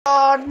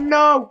Oh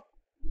no!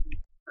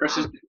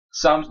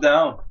 Sam's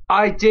down.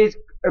 I did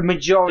a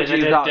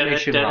majority of that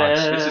mission,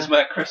 lads. This is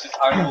where Chris's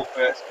animal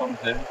face comes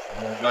in.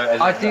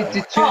 I did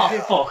the two. Oh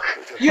fuck!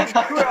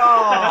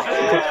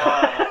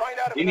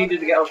 You You needed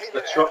to get up to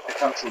the truck to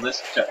cancel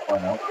this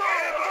checkpoint out.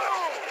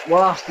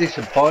 Well, that's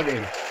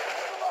disappointing.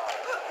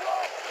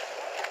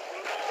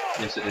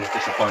 Yes, it is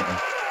disappointing.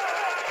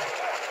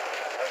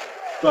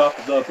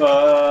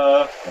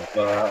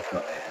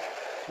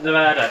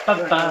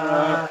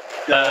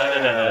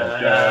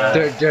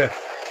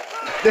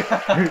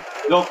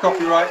 No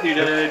copyright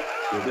needed.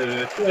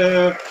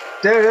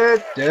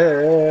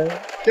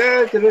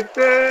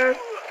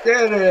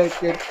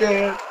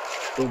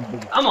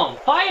 I'm on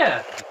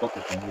fire!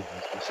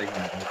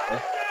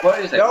 What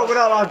is it? No, we're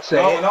not allowed to say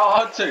No, it. we're not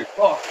allowed to.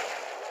 Oh.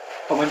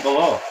 Comment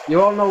below.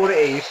 You all know what it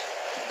is.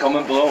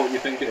 Comment below what you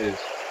think it is.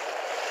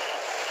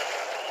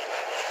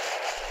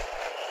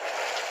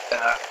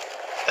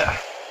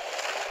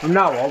 From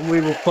now on,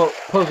 we will put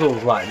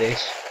puzzles like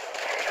this.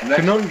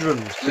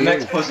 Conundrums. The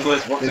next puzzle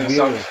is what's in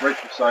Sam's fridge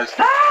besides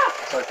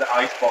the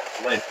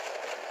icebox lid.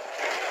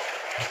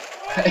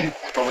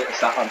 Probably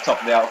sat on top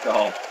of the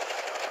alcohol.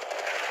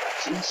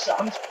 It's in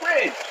Sam's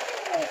fridge!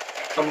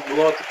 Comment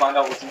below to find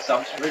out what's in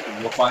Sam's fridge and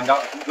we'll find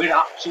out if you win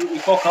absolutely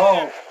fuck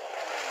all.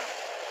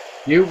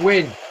 You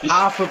win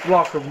half a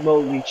block of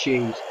moldy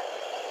cheese.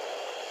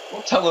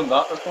 Don't tell them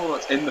that, that's probably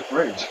what's in the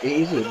fridge.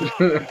 It isn't.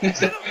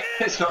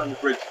 It's not in the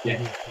fridge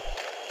yet.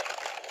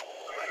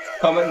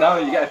 Comment now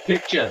and you get a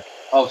picture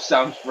of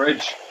Sam's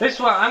fridge. This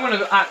one, I'm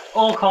gonna act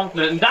all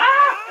confident and die!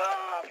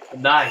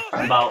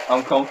 I'm out.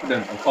 I'm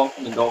confident,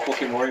 don't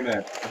fucking worry,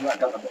 mate. I'm not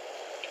gonna...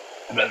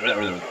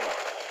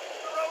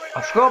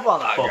 I forgot about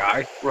that Fuck.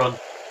 guy. Run.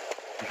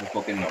 You can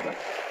fucking know it.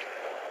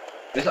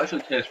 This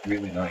actually tastes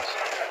really nice.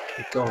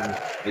 It doesn't.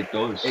 It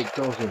does. It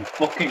doesn't. It's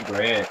fucking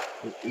great.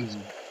 It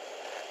isn't.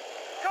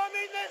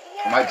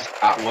 I might just,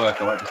 at work,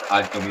 I might just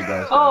add gummy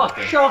bears. Oh,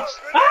 shots!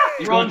 Ah!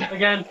 You Run run.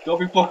 again. Don't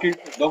be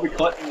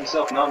collecting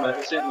yourself now, mate.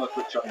 This ain't no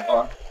quick shot and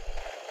plan.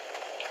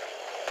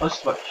 I was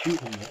just about to shoot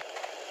him.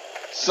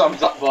 Sam's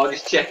that board,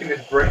 he's checking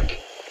his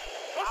brick.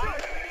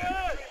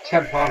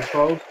 £10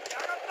 close.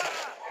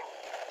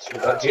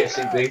 With that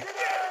JCB.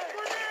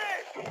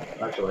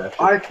 Actually,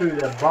 I threw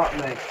them back,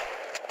 mate.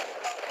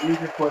 You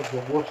just went for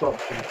the worst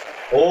option.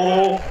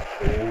 Oh!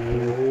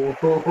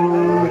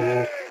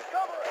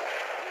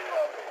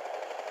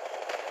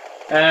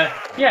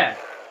 Yeah.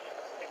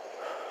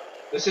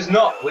 This is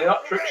not, we're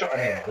not trick shotting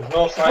here. There's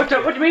no sign. What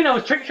do you mean I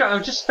was trick shot? I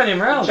was just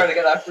spinning I'm around. trying to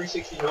get that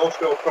 360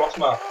 no-scope cross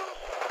map.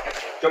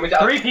 Do you want me to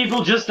add, 3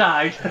 people just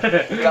died.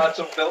 we add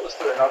some filters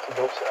to it and add some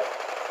dubstep?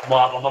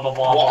 Blah blah blah blah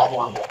blah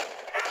blah blah.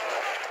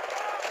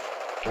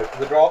 Wait for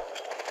the drop.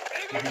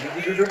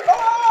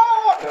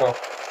 Ah! No.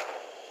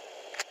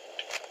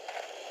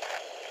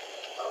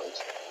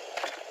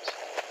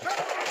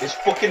 He's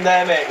fucking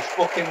there, mate. He's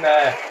fucking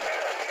there.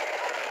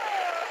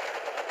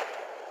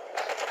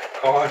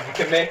 Come on, you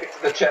can make it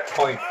to the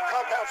checkpoint.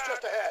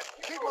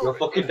 You'll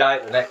fucking die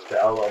at the next bit.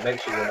 I'll make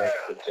sure you make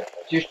it to the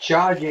checkpoint. Just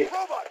charge it.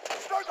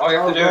 All you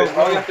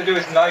have to do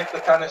is knife the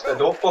canister.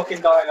 Don't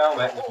fucking die now,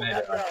 mate. You've made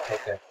it, right?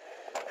 Okay.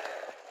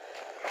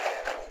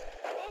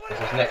 This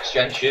is next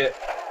gen shit.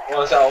 What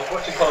was that? I was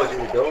watching Call of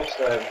Duty Ghost.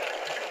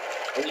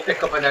 When you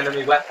pick up an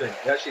enemy weapon,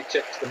 he actually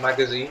checks the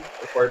magazine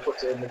before he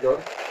puts it in the gun.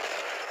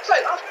 It's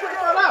like, that's pretty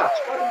badass.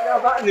 Why didn't you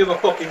have that in the other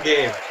fucking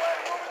game?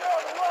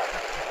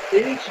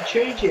 They need to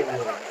change it,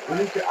 man. We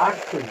need to add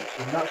things,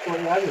 and that's what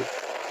they added.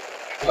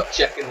 Not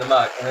checking the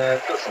mag.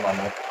 Put some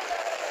ammo.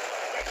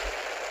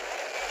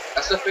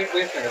 That's the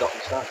weird thing I don't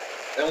understand.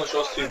 It only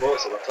shows 2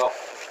 bullets at the top.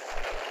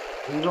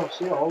 You don't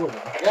see all of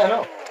them. Yeah, I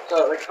know.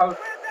 So, like, how...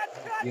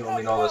 You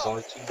only know there's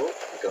only 2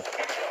 bullets? Go.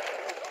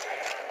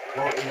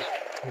 Well,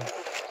 it's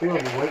still on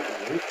the weight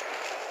of it.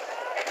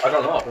 I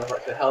don't know, I've never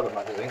actually held a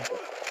magazine, but...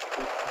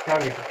 You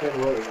can't even feel the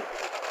weight of it.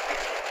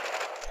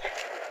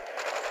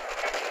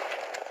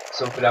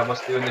 Something I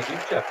must do in the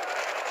future.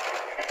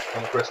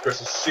 And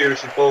Chris is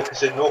seriously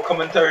focusing, no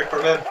commentary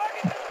from him.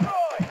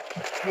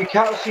 You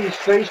can't see his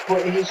face,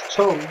 but his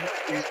tongue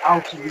is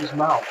out of his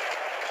mouth.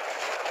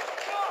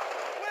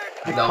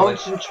 The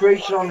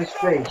concentration on his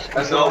face.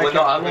 And no, we're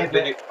not having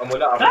video,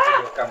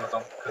 video cameras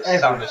on because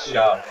sound is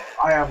sharp.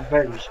 I am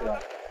very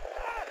sharp.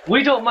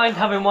 We don't mind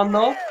having one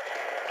though.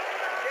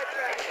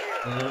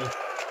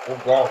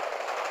 Oh god.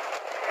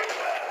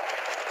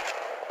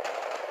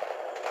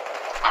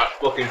 That's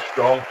fucking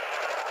strong.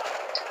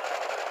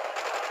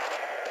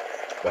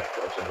 Best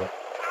place ever.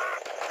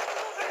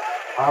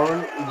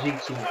 Aaron is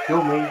eating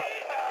gummy.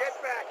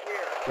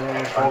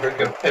 I'm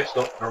drinking pissed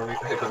up.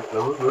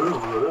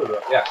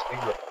 Yes,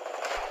 England.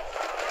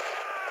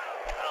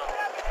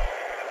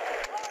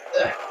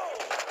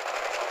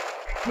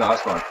 No,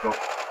 that's fine. Don't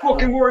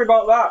fucking worry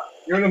about that.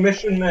 You're on a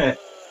mission, mate.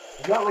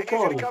 Is that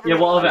recording? Yeah,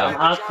 what of it? I'm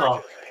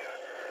hardcore.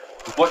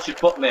 Watch your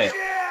foot, mate.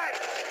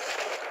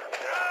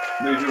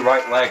 Move your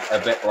right leg a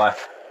bit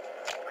left.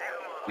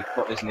 Your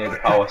foot is near the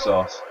power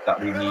source that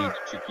we need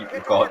to keep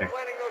recording.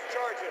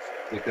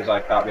 Because I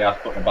can't be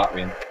asked putting a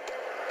battery in.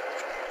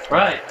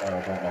 Right. Oh, I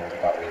don't know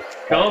what that is.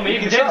 Go me, You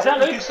potato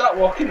salad. can start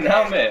walking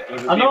now, mate.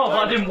 I know,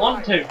 but I didn't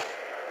want to.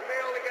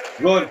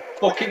 Run.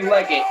 Fucking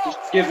leg it. Just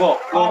give up.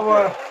 Go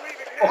for it.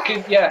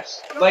 Fucking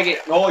yes. Leg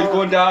it. Oh, you're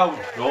going down.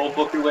 No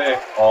fucking way.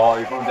 Oh,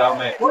 you're going down,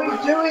 mate. What are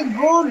you doing?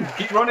 Run!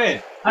 Keep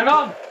running. Hang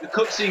on. The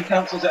cutscene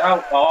cancels it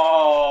out.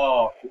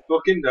 Oh, you're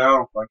fucking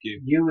down. Thank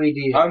you. You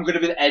idiot. I'm going to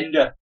be the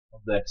ender of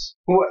this.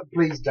 What?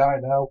 Please die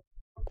now.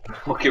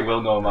 Fucking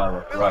will know,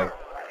 Milo. Right.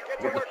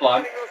 Got the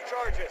plan.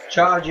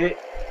 Charge it.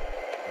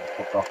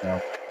 Fuck off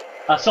now.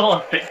 I saw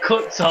a bit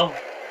cuts off.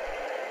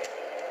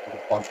 The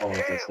plan follows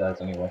the stairs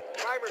anyway.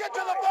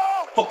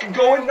 Fucking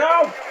going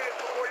now.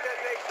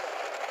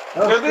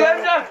 We're the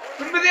ender!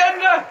 We're the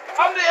ender!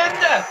 I'm the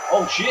ender!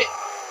 Oh shit!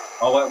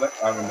 Oh wait,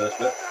 I remember this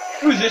bit.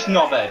 Who's this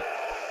knobhead?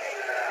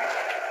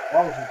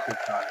 That wasn't too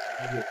fast,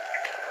 was it?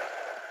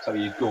 So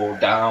you go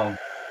down.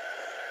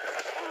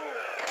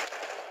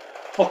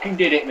 Fucking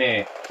did it,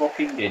 mate.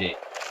 Fucking did it.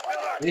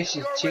 This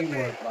is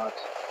teamwork, lads.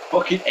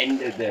 Fucking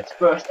ended this.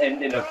 First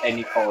ending of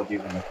any Call of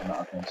Duty mission that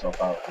I've done so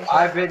far.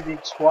 I've ended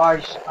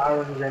twice,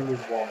 Aaron's ended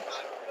once.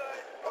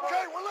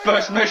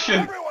 First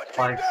mission!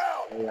 Thanks.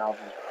 Yeah,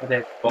 I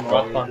did. Fuck More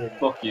off. fun.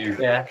 Fuck you.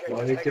 Yeah.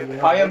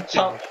 I am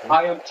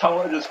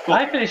talented as fuck.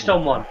 I finished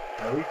on one.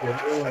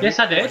 Yes,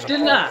 I did,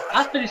 didn't I?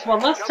 I finished one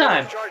last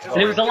time.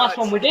 And it was the last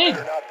one we did.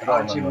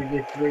 Actually, we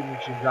did 3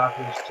 missions, I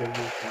finished 2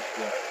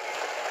 missions.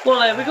 Well,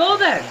 there we go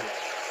then.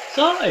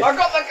 Sorted. I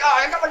got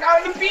the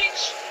guy on the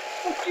beach!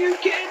 Fuck you,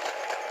 kid!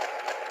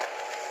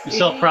 You're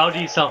so proud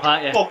of yourself,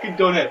 aren't you? Fucking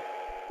done it.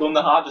 Done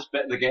the hardest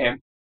bit of the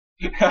game.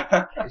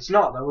 It's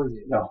not though, is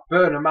it? No.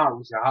 Burn them out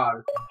was the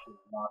hardest mission,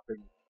 in my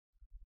opinion.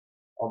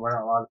 Oh, we're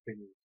not allowed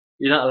opinions.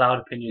 You're not allowed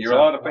opinions. You're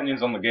allowed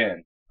opinions on the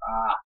game.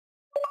 Ah,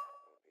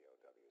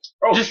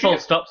 Oh, Just shit. full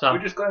stop, Sam. We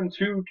just got him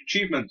 2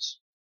 achievements.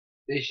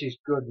 this is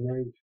good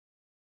news.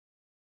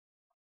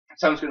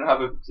 Sam's gonna have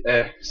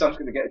Sam's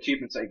gonna get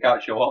achievements that he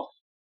can't show off.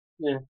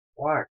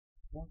 Why?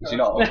 Is he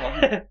not?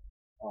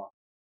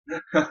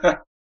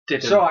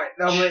 Didn't. It's alright,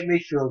 that'll make me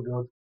feel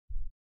good.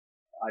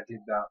 I did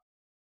that.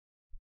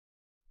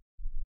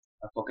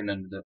 I fucking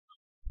ended it.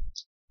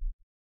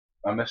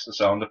 I missed the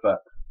sound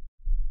effect.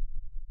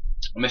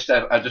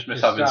 I just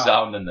missed having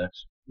sound in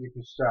this. You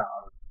can start.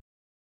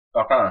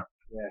 Oh, can I?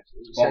 Yes.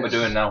 What am I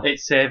doing now?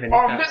 It's saving. Oh,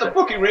 I'm getting the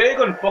fucking ray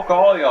gun. Fuck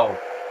all y'all.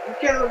 You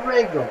get the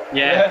ray gun.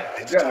 Yeah.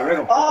 I'm getting the ray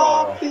gun. Fuck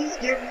all Oh, y'all. please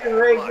give me the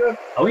ray gun.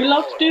 Are we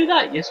allowed to do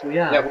that? Yes, we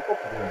are. Yeah, we're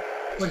fucking doing it.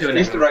 We're doing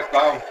It's it. the right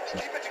bound.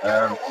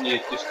 Yeah,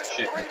 just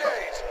shit.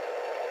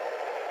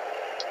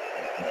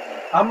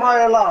 Am I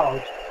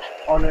allowed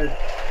on a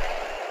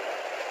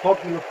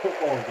popular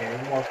football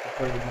game whilst I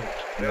play the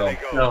match? No.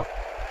 No.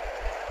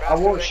 I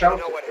won't shout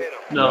it.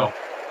 No.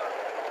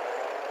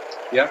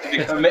 You have to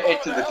be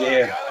committed to the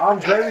game. I'm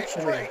very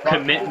committed.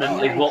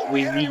 Commitment is what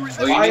we need.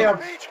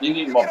 You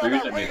need more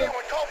booze than me though.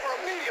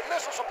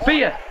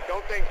 Beer.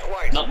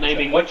 Not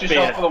naming Watch which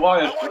yourself beer. for the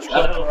wires. Watch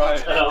yourself for the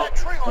wires. I know.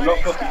 I'm not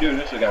fucking doing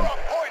this again.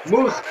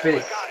 Moose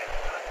fist.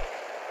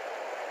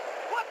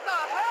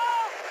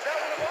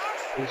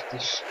 It's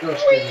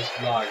disgusting, this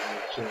line.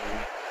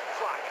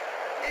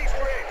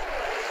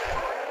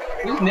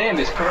 His name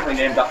is currently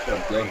named after a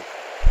gun.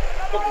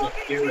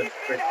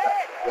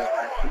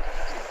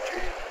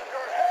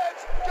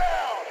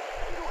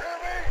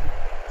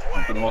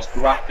 And for the most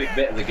graphic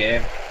bit of the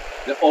game,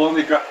 the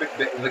only graphic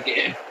bit of the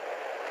game,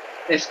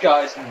 this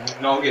guy's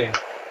noggin.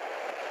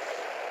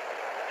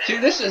 See,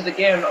 this is the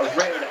game that was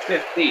rated at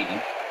 15,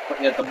 but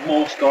he had the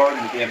most gore in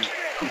the game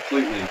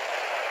completely.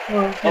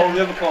 Well, All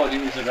the other Call of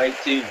Duties are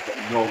 18, but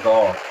no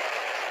gore.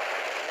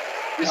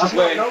 This is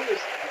where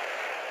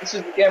this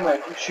is the game where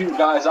you shoot a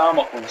guy's arm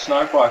off with a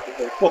sniper rifle,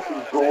 it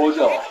fucking goes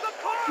off.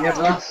 Yeah,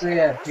 but that's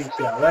the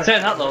PCR.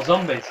 Saying that though,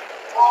 zombies.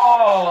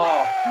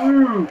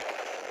 Oh,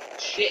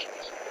 shit!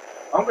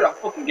 I'm gonna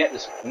fucking get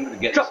this. I'm gonna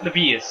get Drop this. the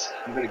beers.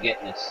 I'm gonna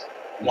get this.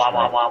 Wah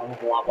wah wah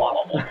wah wah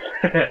wah.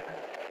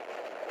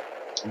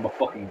 I'm gonna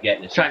fucking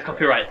get this. Try and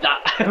copyright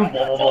that.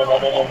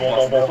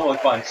 Totally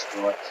fine,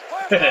 screw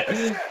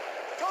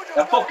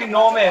I fucking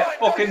know, mate. I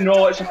fucking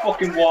know it's a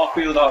fucking war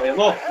field out here.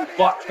 Look, there's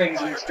black things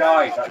in the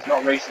sky. That's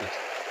not racist.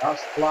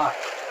 That's black.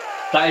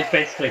 That is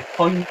basically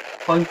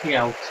pointing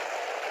out.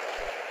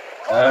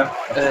 I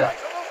want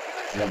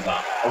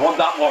that. I want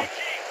that one.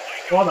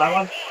 Oh, that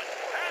one.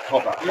 I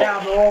want that. Yeah,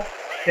 I know.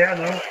 Yeah,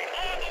 no.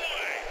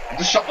 I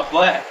just shot the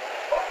flare.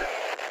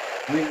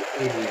 You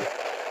idiot.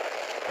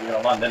 You're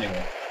gonna land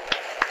anyway.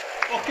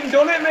 Fucking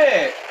done it,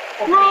 mate.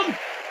 Run!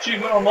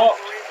 Achievement unlocked.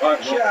 Right,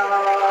 look.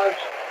 Charge.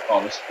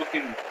 Oh, this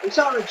fucking. Is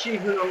that an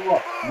achievement or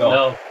what?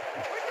 No.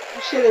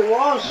 You said it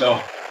was. No.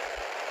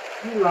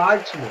 You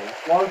lied to me.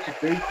 Why would you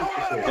do such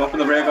a thing? Go for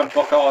the ray gun.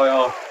 Fuck all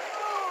y'all.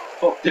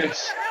 Fuck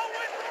this.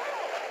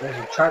 There's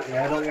a track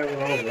there, I don't get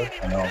one over.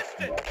 I know.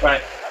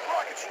 Right.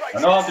 I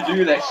know how to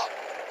do this.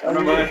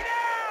 Remember?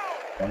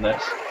 On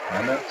this.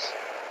 On this.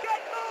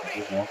 This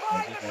is one.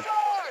 This is one.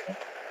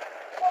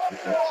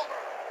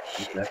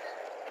 This. This.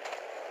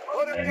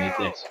 I need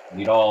this. I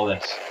need all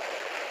this.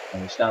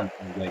 And we stand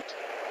and we wait.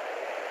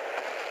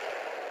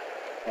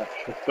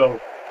 Let's go.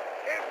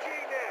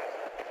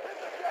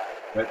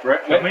 Wait for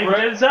it, wait for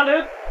it.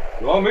 Salad.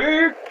 Go on,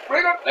 move.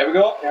 Bring it. There we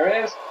go. There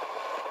it is.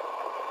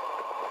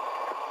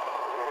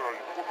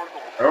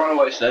 I don't know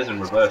what it says in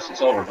reverse.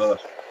 It's all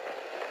reverse.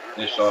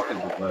 This shark is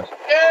reverse.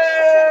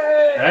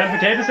 Yay! And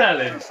potato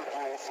salad.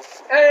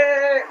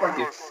 Hey! Thank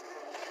you.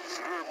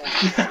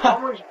 How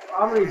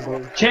many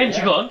bullets? Change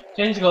your gun.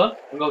 Change your gun.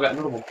 We'll go get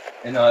another one.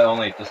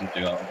 No, it doesn't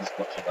do that. It just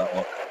glitches that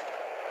lock.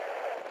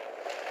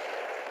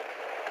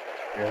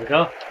 There we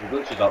go. It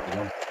glitches out the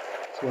one.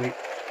 Sweet.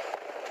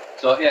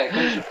 So yeah, it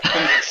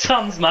comes.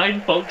 Sam's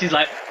mind fucked. He's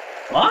like,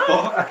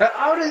 what?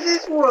 How does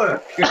this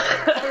work?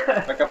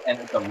 Like I've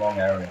entered the wrong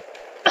area.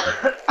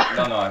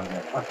 No, I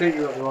haven't. I think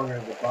you're at the wrong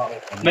end of the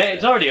battle. Mate,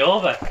 it's already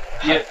over.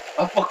 Yeah,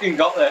 I fucking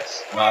got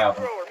this. No, I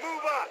haven't.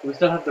 We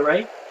still have the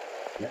Ray?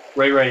 Yeah.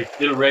 Ray.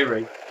 Little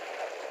Ray.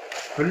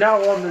 But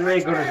now on the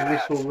ray gun is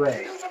Whistle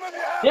Ray.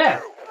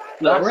 Yeah.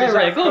 Little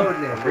Ray gun. Code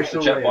name, Where's the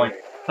Whistle checkpoint?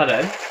 Ray.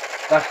 Pardon?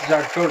 That's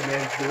his code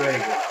name for the ray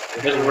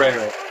gun. Little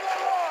Ray.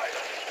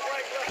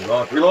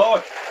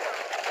 Reload.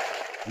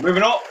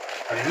 Moving up.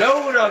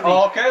 Load on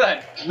Oh, okay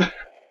then.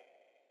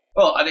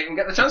 Well, I didn't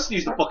get the chance to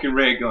use the fucking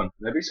ray gun.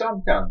 Maybe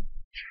Sam can.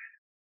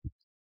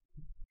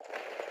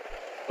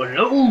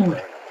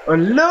 Unload.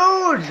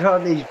 Unload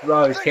on these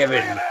bros,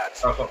 Kevin.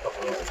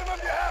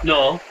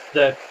 No,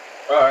 the...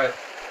 Alright.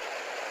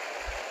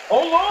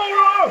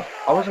 Oh,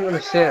 I wasn't going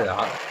to say that.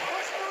 I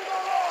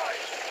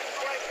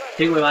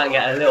think we might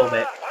get a little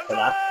bit for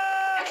that.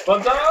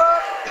 Fucking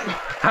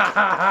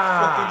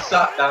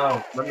sat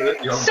down. Remember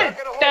that? Sit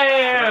You're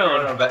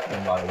down! a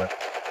veteran, by the way.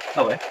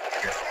 Oh, wait.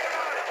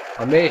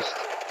 I missed.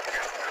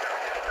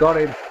 Got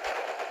him.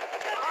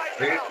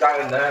 Bring it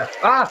down in there.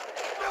 Ah!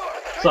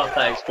 Soft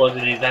that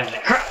exploded in his head.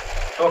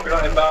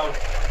 Coconut inbound.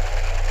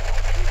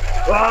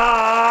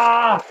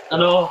 Ah! I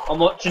know, I'm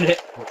watching it.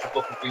 What's the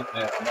fucking feet,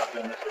 mate? I'm not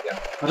doing this again.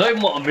 I don't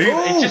even want to move,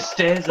 it just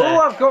stays there. Oh,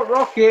 I've got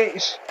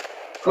rockets.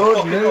 Good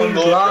fucking news,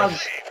 unload them.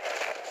 lads.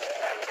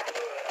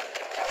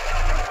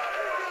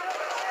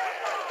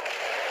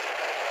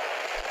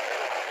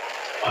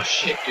 Oh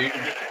shit, dude, you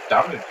just did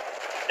damage.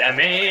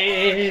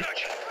 Damage!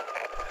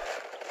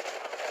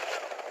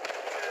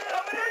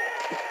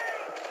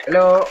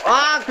 Hello.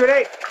 Ah,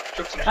 grenade.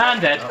 Chuck some I'm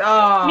dead.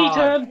 Ah, Me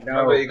turn. No.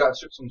 Remember, you gotta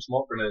chuck some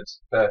smoke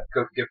grenades.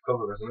 Give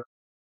cover, isn't it?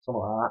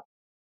 Something like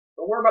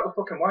Don't worry about the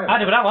fucking wire. I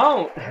do, but I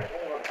won't. Don't worry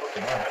about the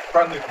fucking wire.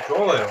 Brand new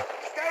controller, yo.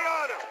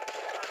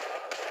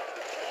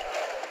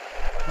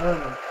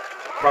 that.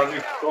 Brand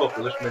new controller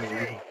for this many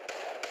reasons.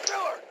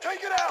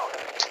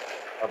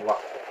 I'd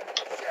laugh.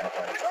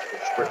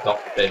 Stripped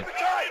off the thing.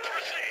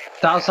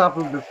 That's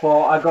happened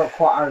before. I got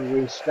quite angry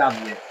and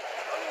stabbed it.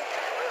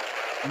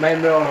 Made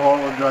my own hole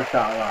and dragged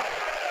out of that.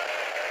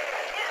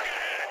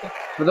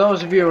 For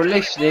those of you who are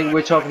listening,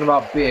 we're talking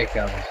about beer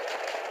cans.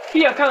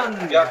 Here comes.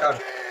 Yeah, I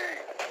can.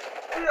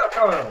 Yeah, I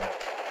can.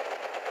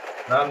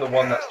 And I'm the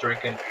one that's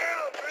drinking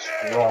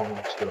strong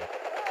stuff.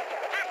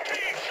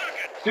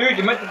 Dude,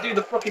 you meant to do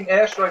the fucking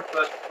airstrike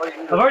first.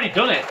 I've already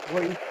done it.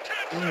 What are you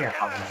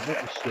having?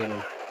 What is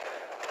silly?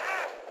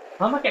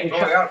 How am I getting Oh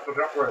shot? yeah, I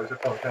forgot where it was.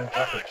 It's on 10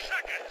 seconds.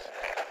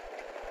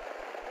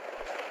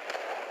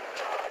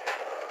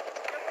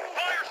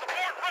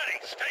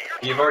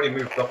 You've already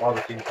moved up all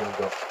the teams in the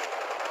go.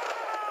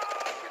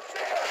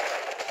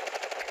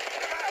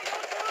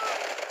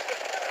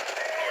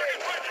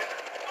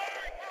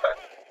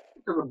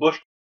 Took a bush